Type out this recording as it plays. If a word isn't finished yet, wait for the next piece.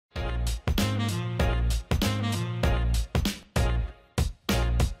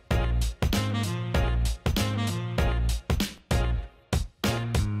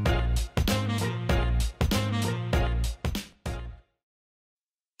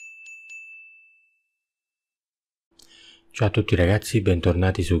Ciao a tutti ragazzi,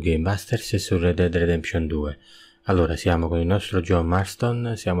 bentornati su Game Busters e su Red Dead Redemption 2. Allora, siamo con il nostro John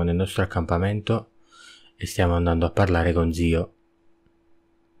Marston, siamo nel nostro accampamento e stiamo andando a parlare con zio.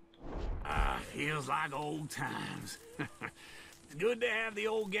 Feels like old times. It's good to have the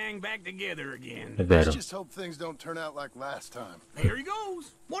old gang back together again. È vero. Let's just hope things don't turn out like last time. There he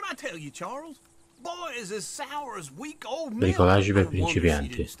goes. What'd I tell you, Charles? Boy is as sour as weak old milk. Bricolage per No wonder she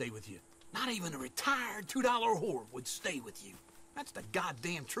principianti. didn't stay with you. Not even a retired $2 whore would stay with you. That's the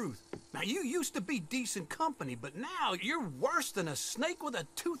goddamn truth. Now, you used to be decent company, but now you're worse than a snake with a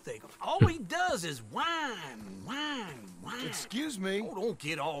toothache. All he does is whine. Excuse me? Oh, don't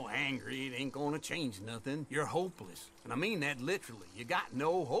get all angry. It ain't gonna change nothing. You're hopeless. And I mean that literally. You got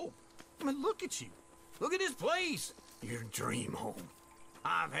no hope. I mean, look at you. Look at this place. Your dream home.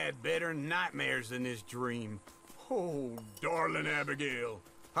 I've had better nightmares than this dream. Oh, darling Abigail.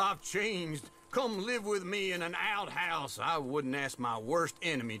 I've changed. Come live with me in an outhouse I wouldn't ask my worst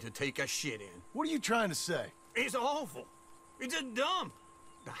enemy to take a shit in. What are you trying to say? It's awful. It's a dump.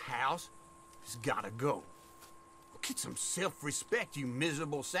 The house has gotta go. Get some self-respect, you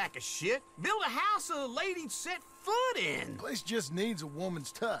miserable sack of shit. Build a house a lady'd set foot in. Place just needs a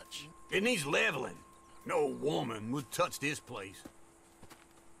woman's touch. It needs leveling. No woman would touch this place.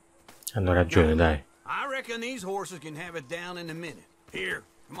 Hanno ragione, dai. I reckon these horses can have it down in a minute. Here,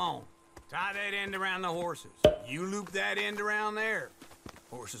 come on. Tie that end around the horses. You loop that end around there.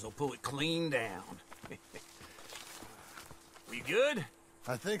 Horses will pull it clean down. We good?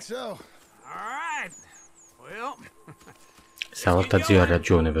 I think so. All right. Well, Stavolta zio ha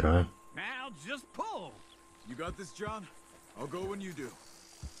ragione però, eh. now just pull. You got this, John? I'll go when you do.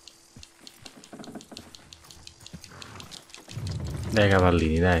 Dai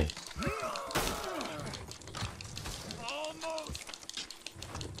cavallini, dai.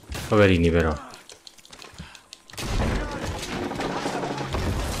 Poverini però.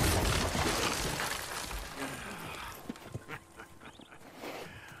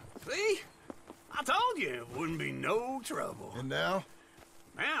 See? I told you it wouldn't be no trouble. And now?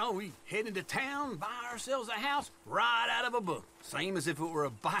 Now we head into town, buy ourselves a house right out of a book. Same as if it were a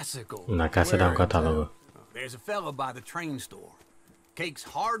bicycle. Una casa da un catalogo. There's a fella by the train store. Cakes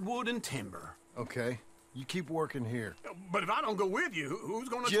hardwood and timber. Okay. You keep working here. But if I don't go with you, who's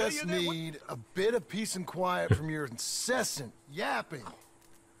gonna tell you Just that? need a bit of peace and quiet from your incessant yapping.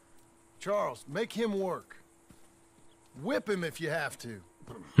 Charles, make him work. Whip him if you have to.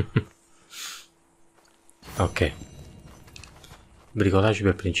 Ok. Bricolage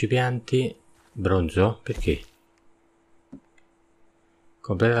per principianti. Bronzo? Perché?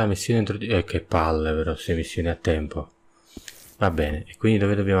 Completa la missione introduttiva. Che palle però, queste missioni a tempo. Va bene, e quindi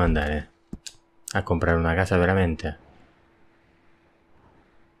dove dobbiamo andare? A comprare una casa veramente?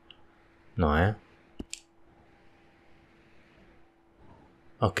 No, eh?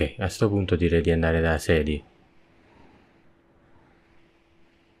 Ok, a sto punto direi di andare da Sedi.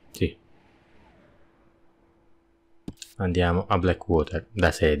 Sì. Andiamo a Blackwater,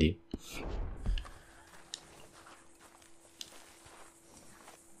 da Sedi.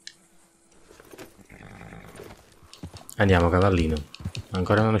 Andiamo cavallino.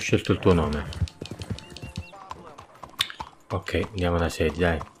 Ancora non ho scelto il tuo nome. Ok, andiamo da Sedi,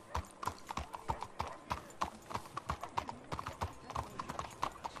 dai.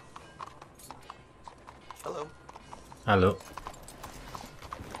 Allo.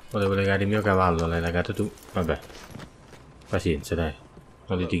 Volevo legare il mio cavallo, l'hai legato tu. Vabbè. Pazienza, dai.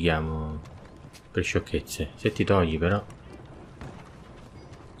 Non litighiamo per sciocchezze. Se ti togli però.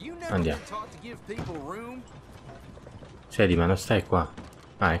 Andiamo. Sedi, ma non stai qua.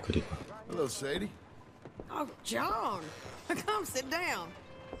 Ah, eccoti qua. Hello, Sadie. Oh, John, come sit down.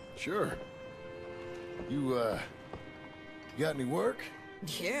 Sure. You got any work?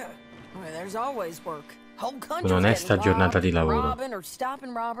 Yeah, well, there's always work. Whole country's Un'onesta getting giornata robbed, di lavoro. robbing or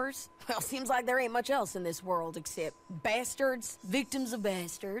stopping robbers. Well, seems like there ain't much else in this world except bastards, victims of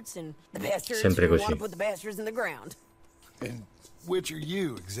bastards, and the bastards Sempre who così. want to put the bastards in the ground. And which are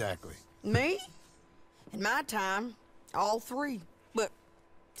you exactly? Me? In my time, all three. But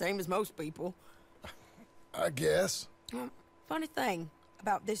same as most people. I guess. Funny thing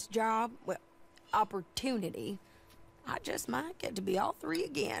about this job, well, opportunity, I just might get to be all three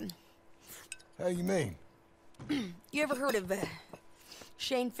again. How you mean? You ever heard of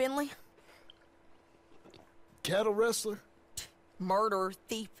Shane Finley? Cattle wrestler? Murderer,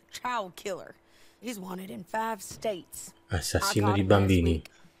 thief, child killer. He's wanted in 5 states. Assassino I caught di him last bambini. week.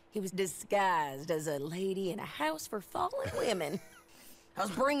 He was disguised as a lady in a house for fallen women. I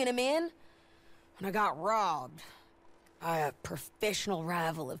was bringing him in, and I got robbed by a professional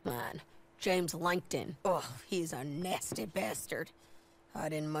rival of mine, James Langton. Oh, he's a nasty bastard. I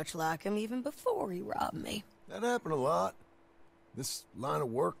didn't much like him even before he robbed me. That happened a lot. This line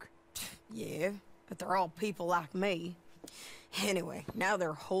of work. Yeah, but they're all people like me. Anyway, now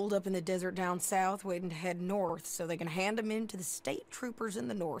they're holed up in the desert down south, waiting to head north so they can hand them in to the state troopers in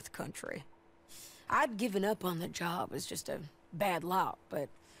the north country. I'd given up on the job as just a bad lot, but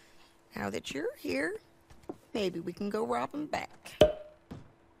now that you're here, maybe we can go rob them back.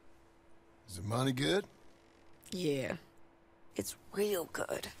 Is the money good? Yeah, it's real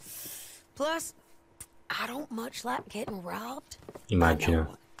good. Plus, I don't much like getting robbed.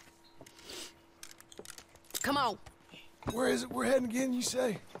 Immagino. Come on. Where is it we're heading again, you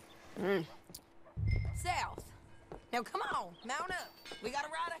say? South. Now come on, mount up. We got a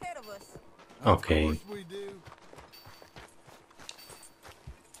ride ahead of us. Ok. Of course we do.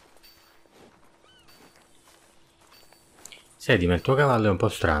 Senti, ma il tuo cavallo è un po'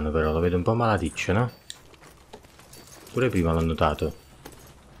 strano però, lo vedo un po' malaticcio, no? Pure prima l'ho notato.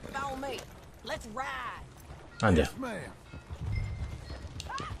 Follow me. Let's ride. Andiamo. Yes, ma'am.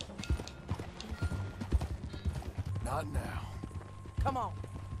 Not now. Come on.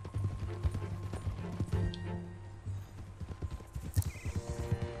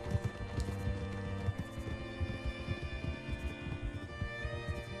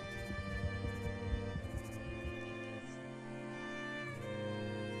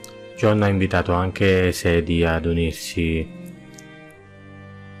 John ha invitato anche Sadie ad unirsi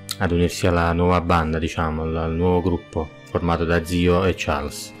alla nuova banda, diciamo, al nuovo gruppo formato da Zio e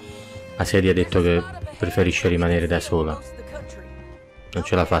Charles. La Sadie ha detto che preferisce rimanere da sola, non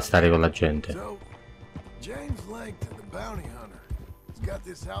ce la fa stare con la gente. So, James Langton, the bounty hunter, has got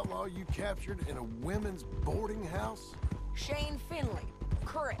this outlaw you captured in a women's boarding house? Shane Finley.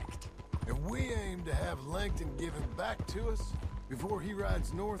 Correct. And we aim to have Langton give him back to us before he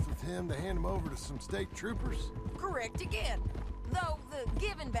rides north with him to hand him over to some state troopers? Correct again. Though the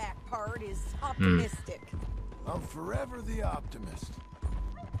giving back part is optimistic. I'm forever the optimist.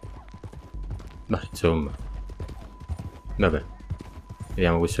 Ma insomma. Vabbè.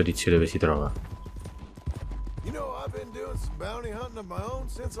 Vediamo questo tizio dove si trova. You know, I've been doing some bounty hunting of my own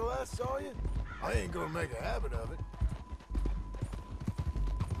since I last saw you. I ain't gonna make a habit of it.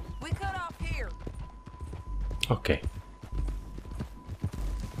 We cut off here. Ok.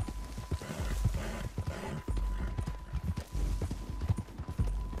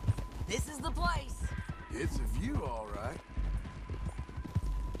 This is the place. It's a view, all right.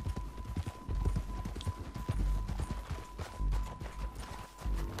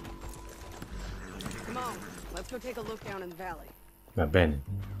 Come on, let's go take a look down in the valley. Va bene.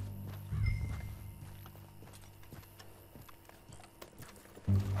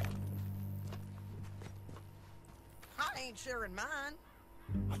 I ain't sharing mine.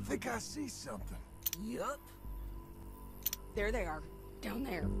 I think I see something. Yup. There they are, down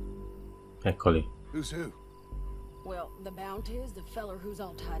there. Eccoli. Who's who? Well, the bounty is the feller who's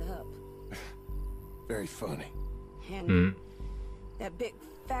all tied up. Very funny. And that big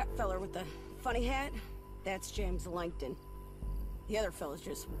fat feller with the funny hat, that's James Langton. The other fellas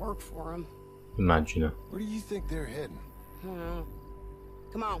just work for him. Immagino. Where do you think they're heading?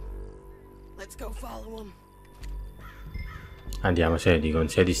 Come on, let's go follow him. Andiamo, Sadie, con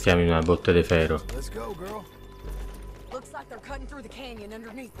Sadie stiamo in una botte di ferro. Let's go, girl. Looks like they're cutting through the canyon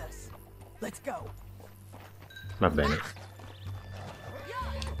underneath us. Let's go. Va bene.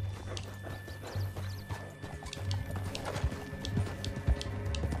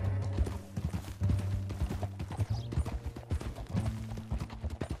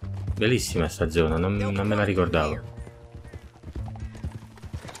 Bellissima sta zona, non me la ricordavo.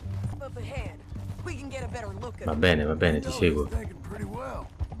 Up ahead. We can get a better look at Va bene, ti seguo. Thinking pretty well.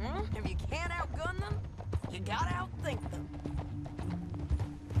 If you can't outgun them, you gotta outthink them.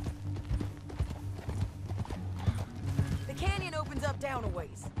 The canyon opens up down a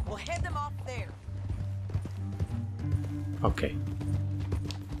ways. We'll head them off there. Ok.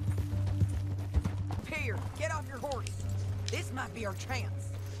 Here, get off your horse. This might be our chance.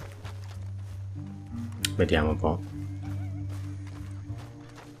 Vediamo un po'.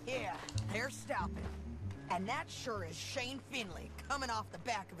 Yeah, they're stopping. And that sure is Shane Finley coming off the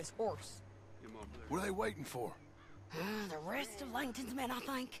back of his horse. What are they waiting for? The rest of Langton's men, I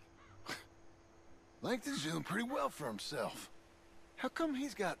think. Langton's doing pretty well for himself. How come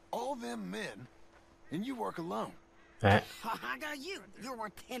he's got all them men and you work alone? I got you. You're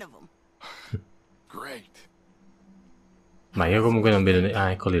worth 10 of them. Great. Ma io comunque non vedo...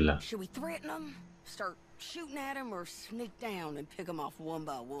 Ah, eccoli là. Should we threaten them? Start shooting at them or sneak down and pick them off one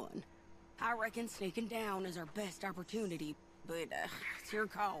by one? I reckon sneaking down is our best opportunity, but it's your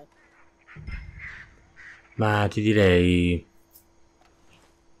call. Ma ti direi...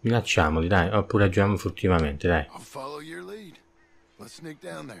 minacciamoli, dai, oppure agiamo furtivamente, dai. I'll follow your lead. Let's sneak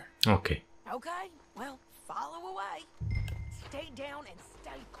down there. Ok. Okay, well, follow away. Stay down and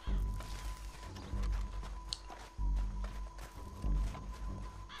stay.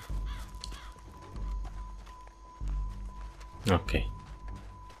 Ok.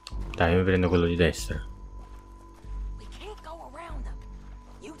 Dai, mi prendo quello di destra. We can't go around them.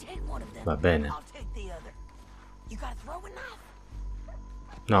 You take one of them. Va bene. I'll take the other. You gotta throw a knife.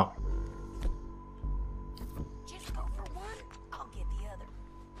 No. Just go for one. I'll get the other.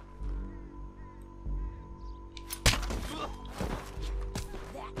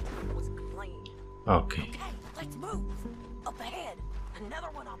 That time was clean. Ok. Okay, let's move. Up ahead. Another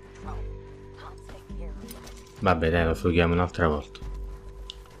one on patrol. I'll take care of it. Vabbè, dai, lo frughiamo un'altra volta.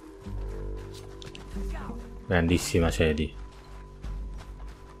 Go. Grandissima sedi.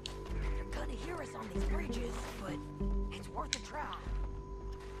 You're gonna hear us on these bridges, but it's worth a try.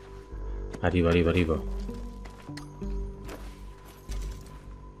 Arrivo.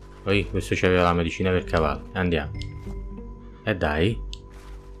 Poi questo c'aveva la medicina per cavallo. Andiamo. E dai.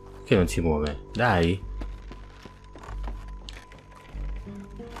 Che non si muove? Dai.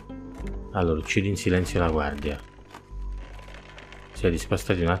 Allora, uccidi in silenzio la guardia. Siete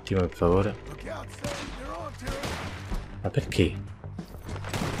spostati un attimo, per favore. Look out, son. They're on to it. Ma perché?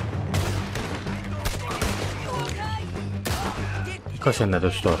 Che cosa è andato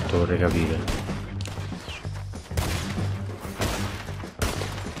storto, vorrei capire.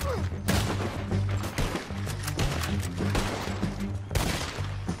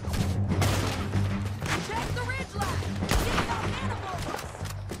 Check the ridge line. Get our animals.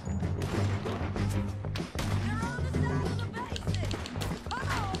 They're on the side of the basin. Come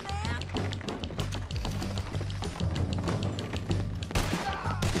on, man.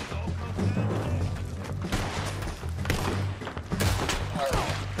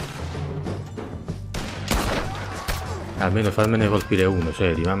 Almeno farmene colpire uno,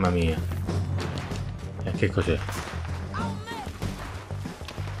 sedi, mamma mia. E che cos'è?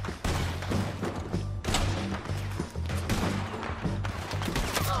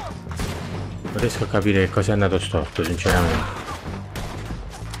 Non riesco a capire che cosa è andato storto, sinceramente.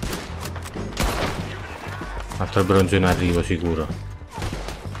 Altro bronzo in arrivo, sicuro.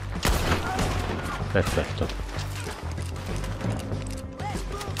 Perfetto.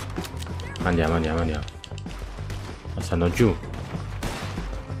 Andiamo. Ma stanno giù.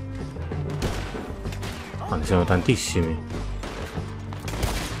 Ma ne sono tantissimi.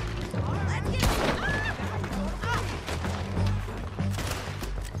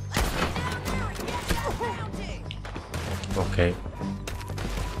 Ok.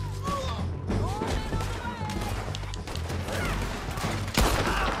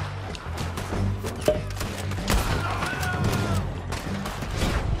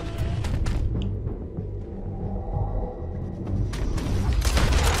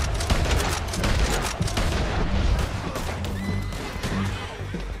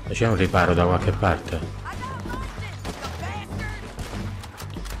 C'è un riparo da qualche parte.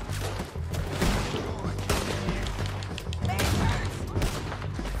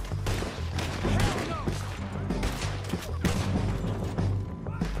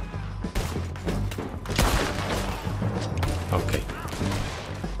 Ok.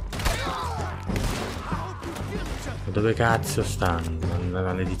 Dove cazzo stanno? La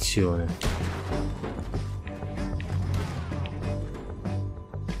maledizione.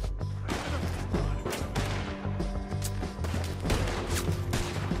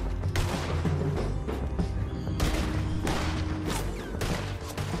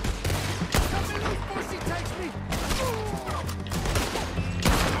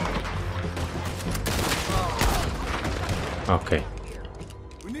 Ok.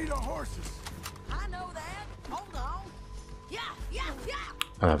 We need our horses. I know that. Hold on. Yeah.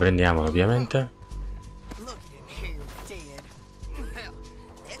 Allora prendiamolo ovviamente. Look at him here, dead. Well,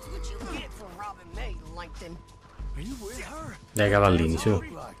 that's what you get for robbing me, Langton. Are you with her? Dai cavallini, su.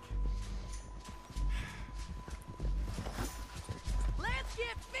 Like, Let's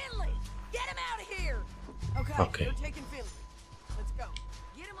get Finley. Get him out of here. Okay. You're taking Finley. Let's go.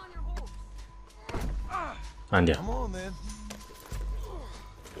 Get him on your horse. Andiamo. come on, then.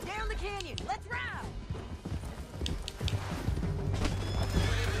 Down the canyon. Let's ride.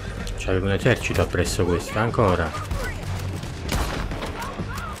 C'aveva un esercito appresso questo, ancora.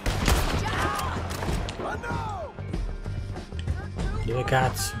 Dove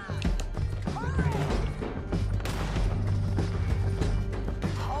cazzo?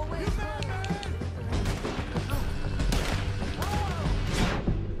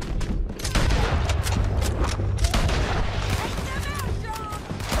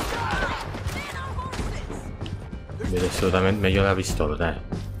 assolutamente meglio la pistola, dai.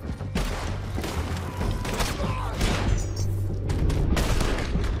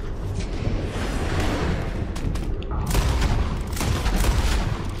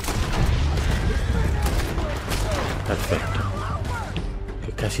 Perfetto.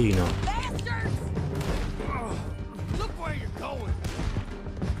 Che casino. Look where you're going.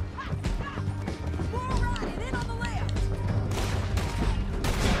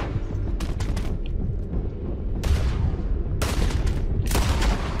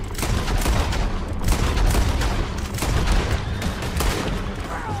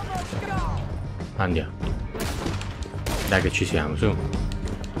 Andiamo. Dai che ci siamo, su.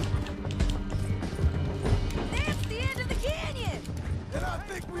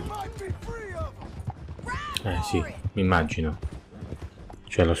 Sì, mi immagino.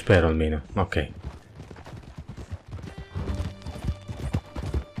 Cioè lo spero almeno. Ok.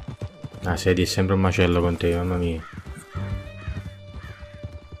 Ah, Sedi è sempre un macello con te, mamma mia.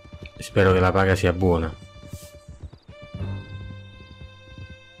 Spero che la paga sia buona.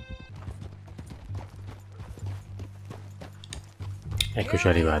 Eccoci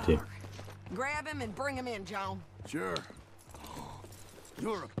arrivati. Grab him and bring him in, John. Sure.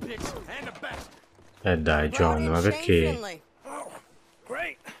 You're a bitch and a bastard. Dai John, ma perché? Oh,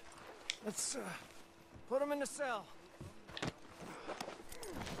 great. Let's put him in the cell.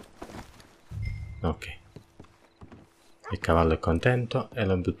 Ok. Il cavallo è contento e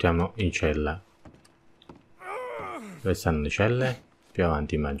lo buttiamo in cella. Dove stanno le celle? Più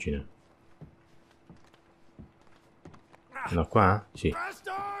avanti immagino. No, qua? Sì.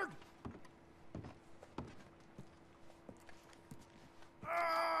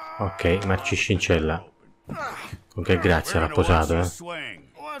 Ok, marcisci in cella. Con che grazia l'ha posato, eh.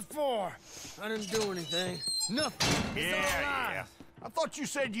 What for? I didn't do anything. Nothing. Yeah. I thought you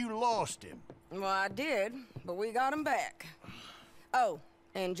said you lost him. Well, I did, but we got him back. Oh,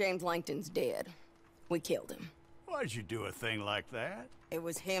 and James Langton's dead. We killed him. Why'd you do a thing like that? It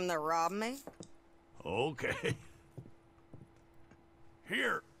was him that robbed me. Okay.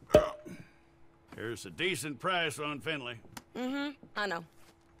 Here. Here's a decent price on Finley. Mm-hmm, I know.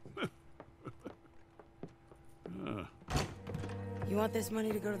 You want this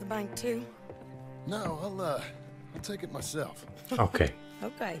money to go to the bank too? No, I'll take it myself. Ok.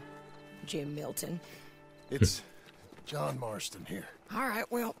 Okay, Jim Milton. It's John Marston here. All right,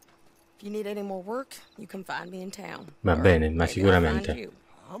 well, if you need any more work, you can find me in town. Va bene, ma Maybe I'll find sicuramente. you.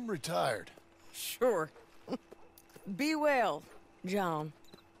 I'm retired. Sure. Be well, John.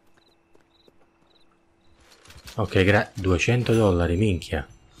 Ok, $200, minchia.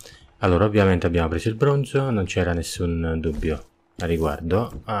 Allora, ovviamente abbiamo preso il bronzo, non c'era nessun dubbio a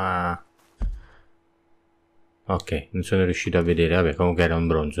riguardo. Ah. Ok, non sono riuscito a vedere, vabbè, comunque era un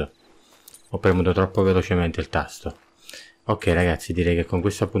bronzo. Ho premuto troppo velocemente il tasto. Ok ragazzi, direi che con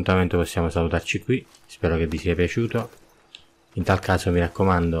questo appuntamento possiamo salutarci qui. Spero che vi sia piaciuto. In tal caso mi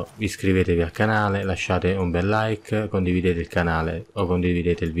raccomando, iscrivetevi al canale, lasciate un bel like, condividete il canale o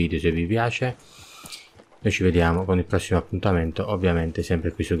condividete il video se vi piace. Noi ci vediamo con il prossimo appuntamento, ovviamente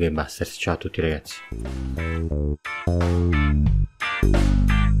sempre qui su Gamebusters. Ciao a tutti ragazzi.